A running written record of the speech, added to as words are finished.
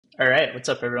All right, what's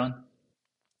up, everyone?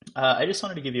 I just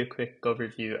wanted to give you a quick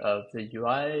overview of the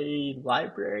UI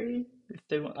library.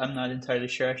 I'm not entirely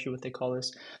sure actually what they call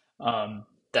this,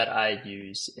 that I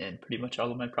use in pretty much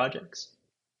all of my projects.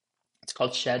 It's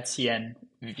called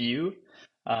shadcn-vue,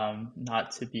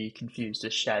 not to be confused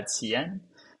with shadcn,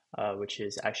 which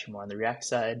is actually more on the React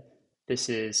side. This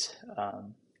is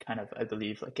kind of, I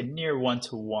believe, like a near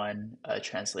one-to-one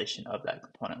translation of that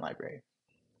component library.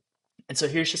 And so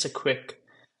here's just a quick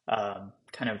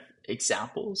kind of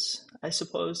examples, I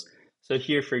suppose. So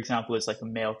here, for example, is like a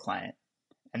mail client,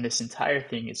 and this entire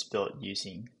thing is built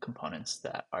using components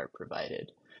that are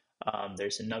provided.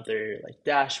 There's another like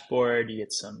dashboard. You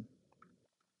get some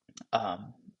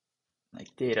um,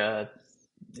 like data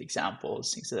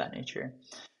examples, things of that nature,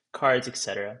 cards,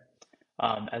 etc.,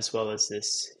 as well as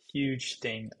this huge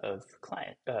thing of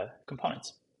client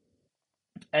components.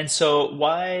 And so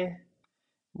why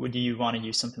would you want to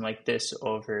use something like this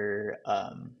over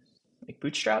like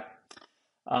Bootstrap?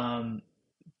 Um,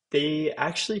 they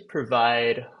actually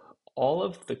provide all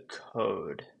of the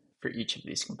code for each of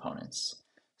these components.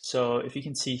 So if you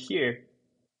can see here,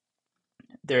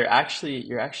 you're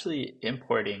actually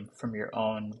importing from your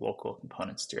own local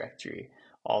components directory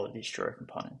all of these drawer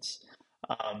components.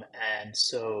 And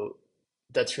so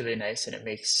that's really nice, and it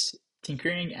makes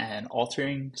tinkering and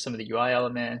altering some of the UI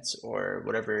elements or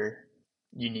whatever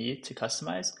you need to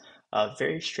customize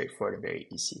very straightforward and very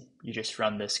easy. You just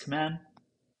run this command,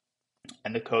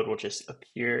 and the code will just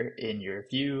appear in your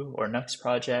Vue or Nuxt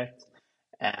project,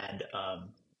 and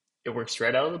it works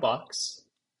right out of the box.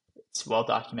 It's well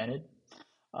documented.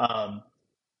 Um,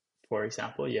 for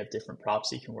example, you have different props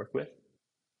that you can work with.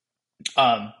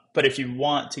 But if you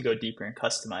want to go deeper and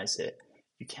customize it,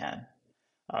 you can.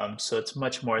 So it's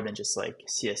much more than just like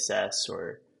CSS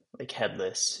or like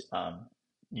headless.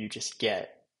 You just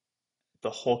get the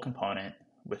whole component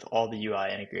with all the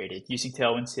UI integrated using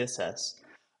Tailwind CSS.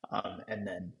 And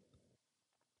then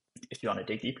if you want to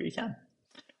dig deeper, you can.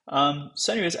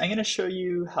 So anyways, I'm going to show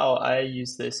you how I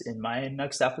use this in my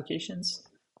Nuxt applications,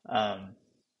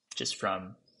 just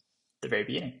from the very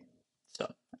beginning.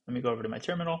 So let me go over to my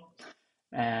terminal,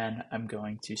 and I'm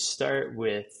going to start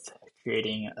with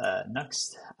creating a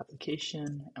Nuxt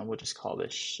application, and we'll just call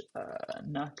this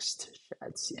Nuxt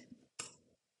shadcn,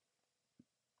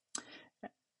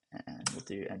 and we'll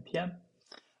do npm.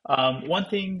 One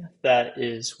thing that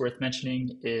is worth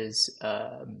mentioning is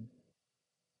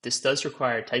this does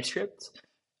require TypeScript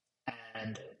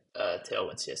and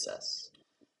Tailwind CSS.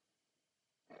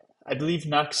 I believe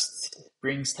Nuxt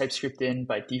brings TypeScript in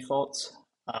by default,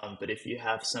 but if you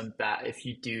have if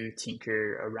you do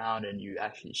tinker around and you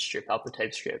actually strip out the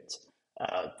TypeScript,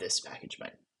 this package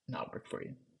might not work for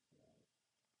you.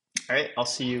 All right, I'll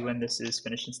see you when this is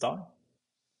finished installing.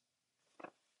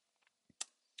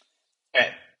 All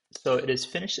right, so it is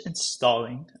finished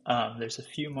installing. There's a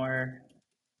few more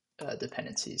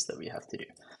dependencies that we have to do.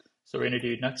 So we're going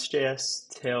to do Nuxt.js,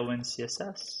 Tailwind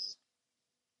CSS.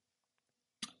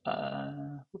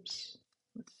 Whoops.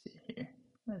 Let's see here.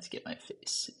 Let's get my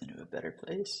face into a better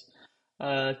place.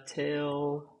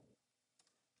 Tailwind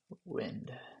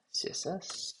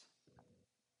CSS.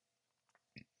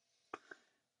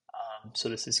 So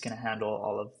this is going to handle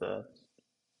all of the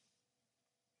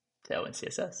Tailwind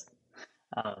CSS.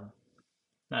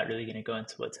 Not really going to go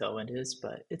into what Tailwind is,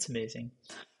 but it's amazing.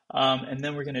 And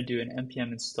then we're going to do an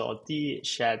npm install d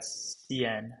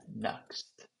shadcn nuxt.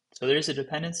 So there's a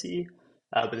dependency,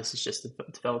 but this is just a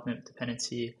development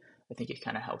dependency. I think it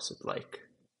kind of helps with like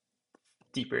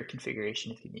deeper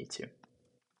configuration if you need to.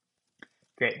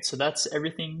 Great, so that's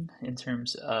everything in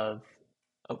terms of,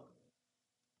 oh,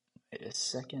 wait a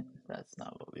second, that's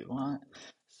not what we want.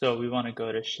 So we want to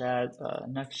go to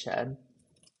Nuxt shad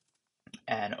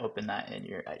and open that in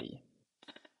your IDE.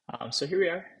 So here we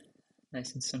are,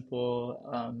 nice and simple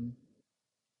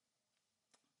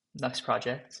Nuxt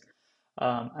project.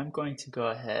 I'm going to go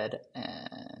ahead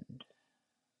and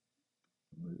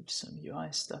move some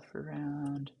UI stuff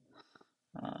around.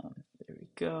 There we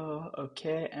go.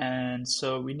 Okay, and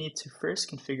so we need to first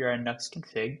configure our Nuxt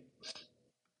config.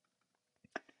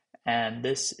 And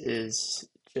this is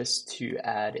just to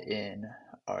add in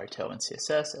our Tailwind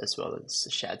CSS as well as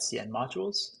the shadcn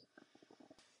modules.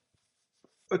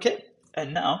 Okay,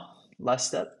 and now, last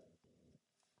step,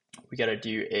 we got to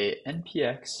do a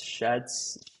npx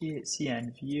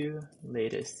shadcn-vue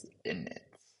latest init.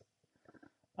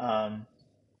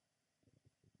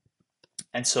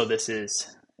 And so this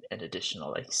is an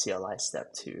additional like CLI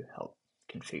step to help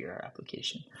configure our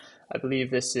application. I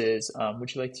believe this is,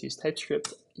 would you like to use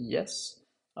TypeScript? Yes.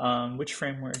 Which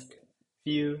framework?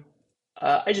 Vue.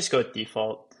 I just go with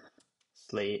default.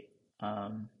 slate.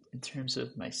 In terms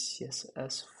of my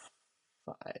CSS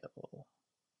file,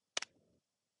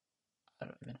 I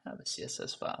don't even have a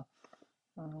CSS file.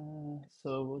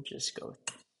 So we'll just go with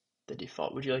the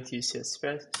default. Would you like to use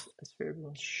CSS as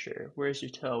variable? Sure. Where's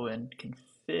your tailwind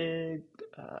config?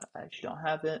 I actually don't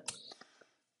have it.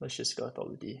 Let's just go with all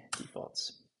the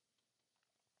defaults.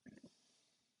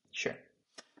 Sure.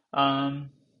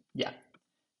 Yeah,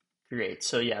 great.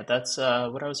 So yeah, that's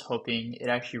what I was hoping. It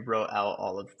actually wrote out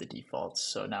all of the defaults.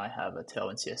 So now I have a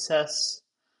tailwind CSS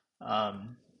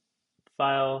um,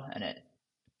 file, and it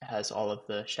has all of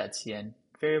the shadcn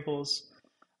variables.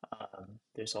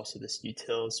 There's also this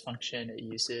utils function it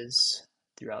uses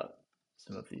throughout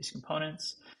some of these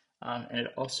components. And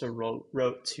it also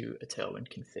wrote to a tailwind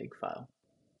config file.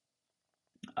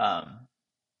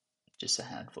 Just a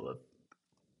handful of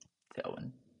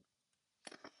tailwind.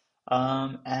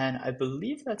 And I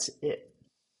believe that's it.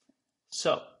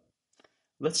 So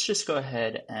let's just go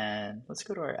ahead and let's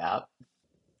go to our app.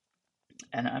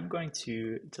 And I'm going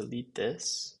to delete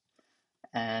this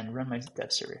and run my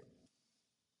dev server.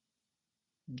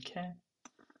 Okay.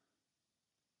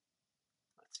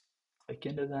 Let's click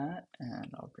into that and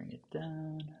I'll bring it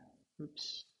down.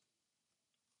 Oops.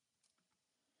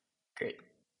 Great.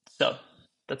 So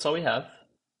that's all we have.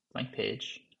 Blank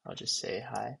page. I'll just say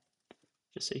hi,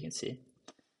 just so you can see.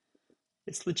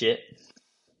 It's legit.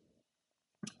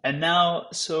 And now,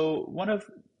 so one of,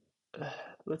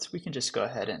 we can just go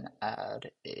ahead and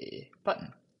add a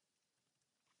button.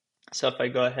 So if I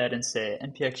go ahead and say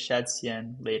npx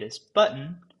shadcn latest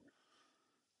button,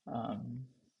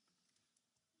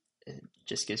 it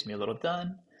just gives me a little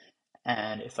done.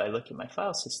 And if I look at my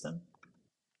file system,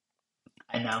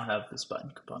 I now have this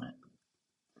button component.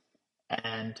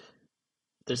 And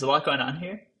there's a lot going on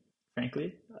here,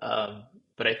 frankly.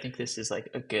 But I think this is like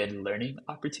a good learning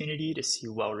opportunity to see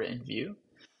well-written Vue.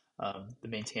 The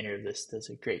maintainer of this does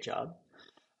a great job.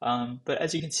 But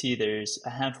as you can see, there's a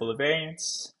handful of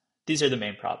variants. These are the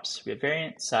main props. We have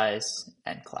variant, size,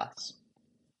 and class.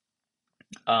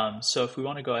 So if we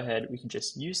want to go ahead, we can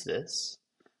just use this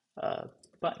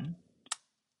button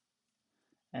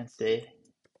and say,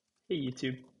 hey,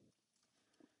 YouTube.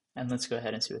 And let's go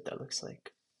ahead and see what that looks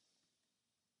like.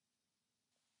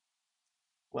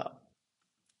 Well,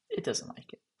 it doesn't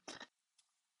like it.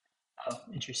 Oh,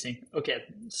 interesting. Okay,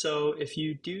 so if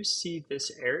you do see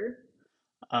this error,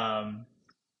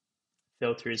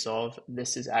 fail to resolve,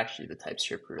 this is actually the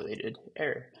TypeScript related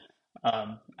error.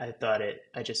 I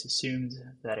just assumed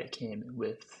that it came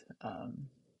with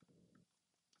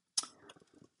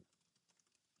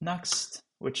Nuxt,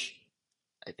 which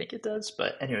I think it does,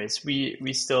 but anyways,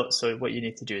 we still, so what you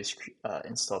need to do is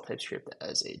install TypeScript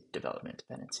as a development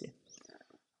dependency.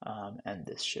 And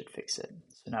this should fix it.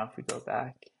 So now if we go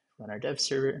back, run our dev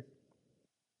server,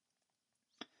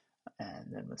 and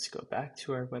then let's go back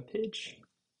to our web page,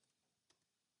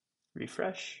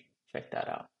 refresh, check that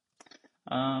out.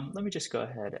 Let me just go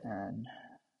ahead and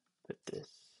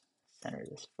center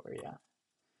this for you.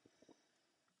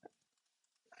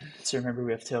 So remember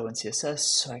we have tailwind CSS,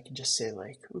 so I can just say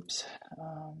like, oops,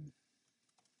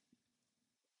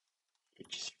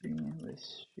 screen with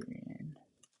screen.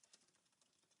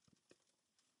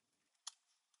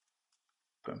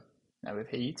 Boom. Now we have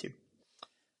Hey YouTube.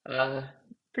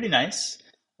 Pretty nice.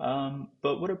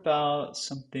 But what about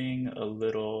something a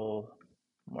little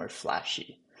more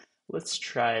flashy? Let's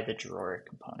try the drawer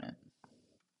component.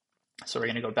 So we're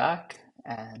going to go back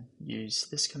and use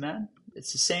this command.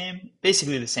 It's the same,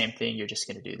 basically the same thing. You're just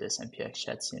going to do this npx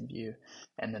shadcn-vue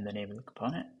and then the name of the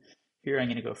component. Here I'm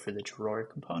going to go for the drawer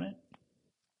component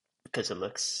because it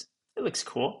looks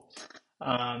cool.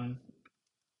 And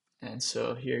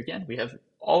so here again, we have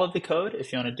all of the code.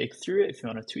 If you want to dig through it, if you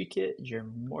want to tweak it, you're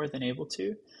more than able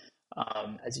to.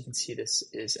 As you can see, this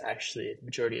is actually, the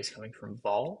majority is coming from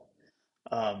vol.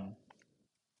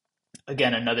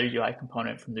 Again, another UI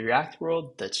component from the React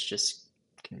world that's just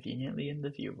conveniently in the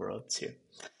Vue world too.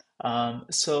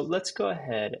 So let's go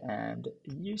ahead and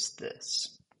use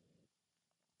this.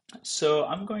 So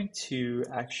I'm going to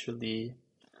actually,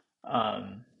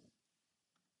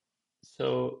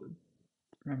 so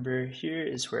remember here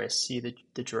is where I see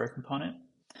the drawer component.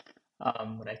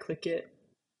 When I click it,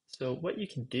 so what you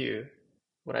can do,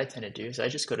 what I tend to do is I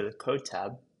just go to the code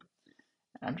tab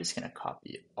and I'm just going to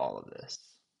copy all of this.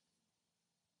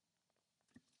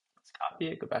 Let's copy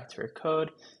it, go back to our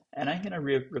code, and I'm going to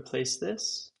replace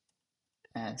this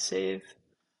and save.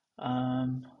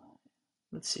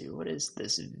 Let's see, what is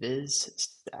this viz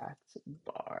stacked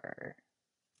bar?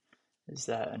 Is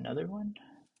that another one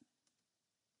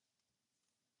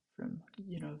from,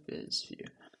 viz view?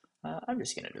 I'm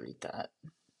just gonna delete that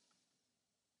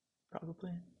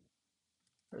probably,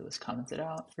 or let's comment it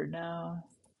out for now.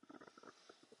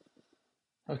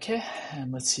 Okay,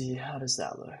 and let's see, how does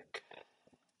that look?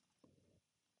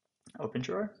 Open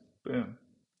drawer, boom,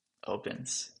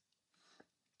 opens.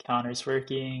 Counter's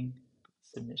working,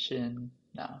 submission,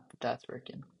 no, but that's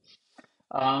working.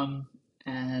 Um,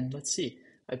 and let's see,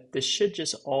 this should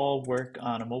just all work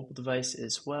on a mobile device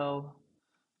as well.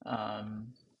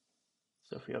 Um,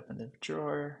 so if we open the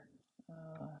drawer,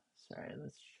 uh, sorry,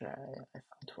 let's try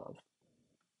iPhone 12.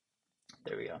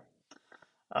 There we go.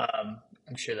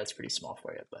 I'm sure that's pretty small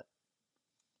for you, but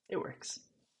it works.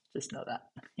 Just know that.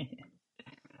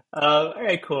 All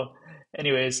right, cool.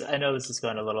 Anyways, I know this is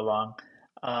going a little long,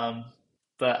 um,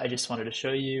 but I just wanted to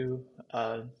show you,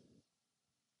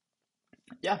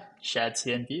 yeah,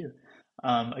 shadcn-vue.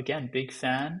 Again, big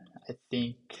fan. I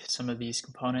think some of these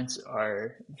components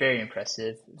are very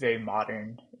impressive, very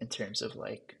modern in terms of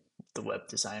like the web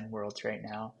design world right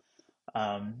now.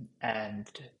 And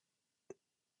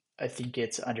I think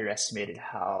it's underestimated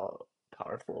how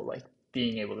powerful like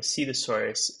being able to see the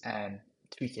source and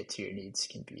tweak it to your needs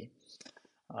can be.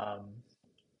 Um,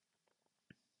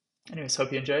 Anyways,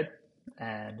 hope you enjoyed,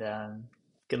 and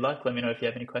good luck. Let me know if you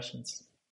have any questions.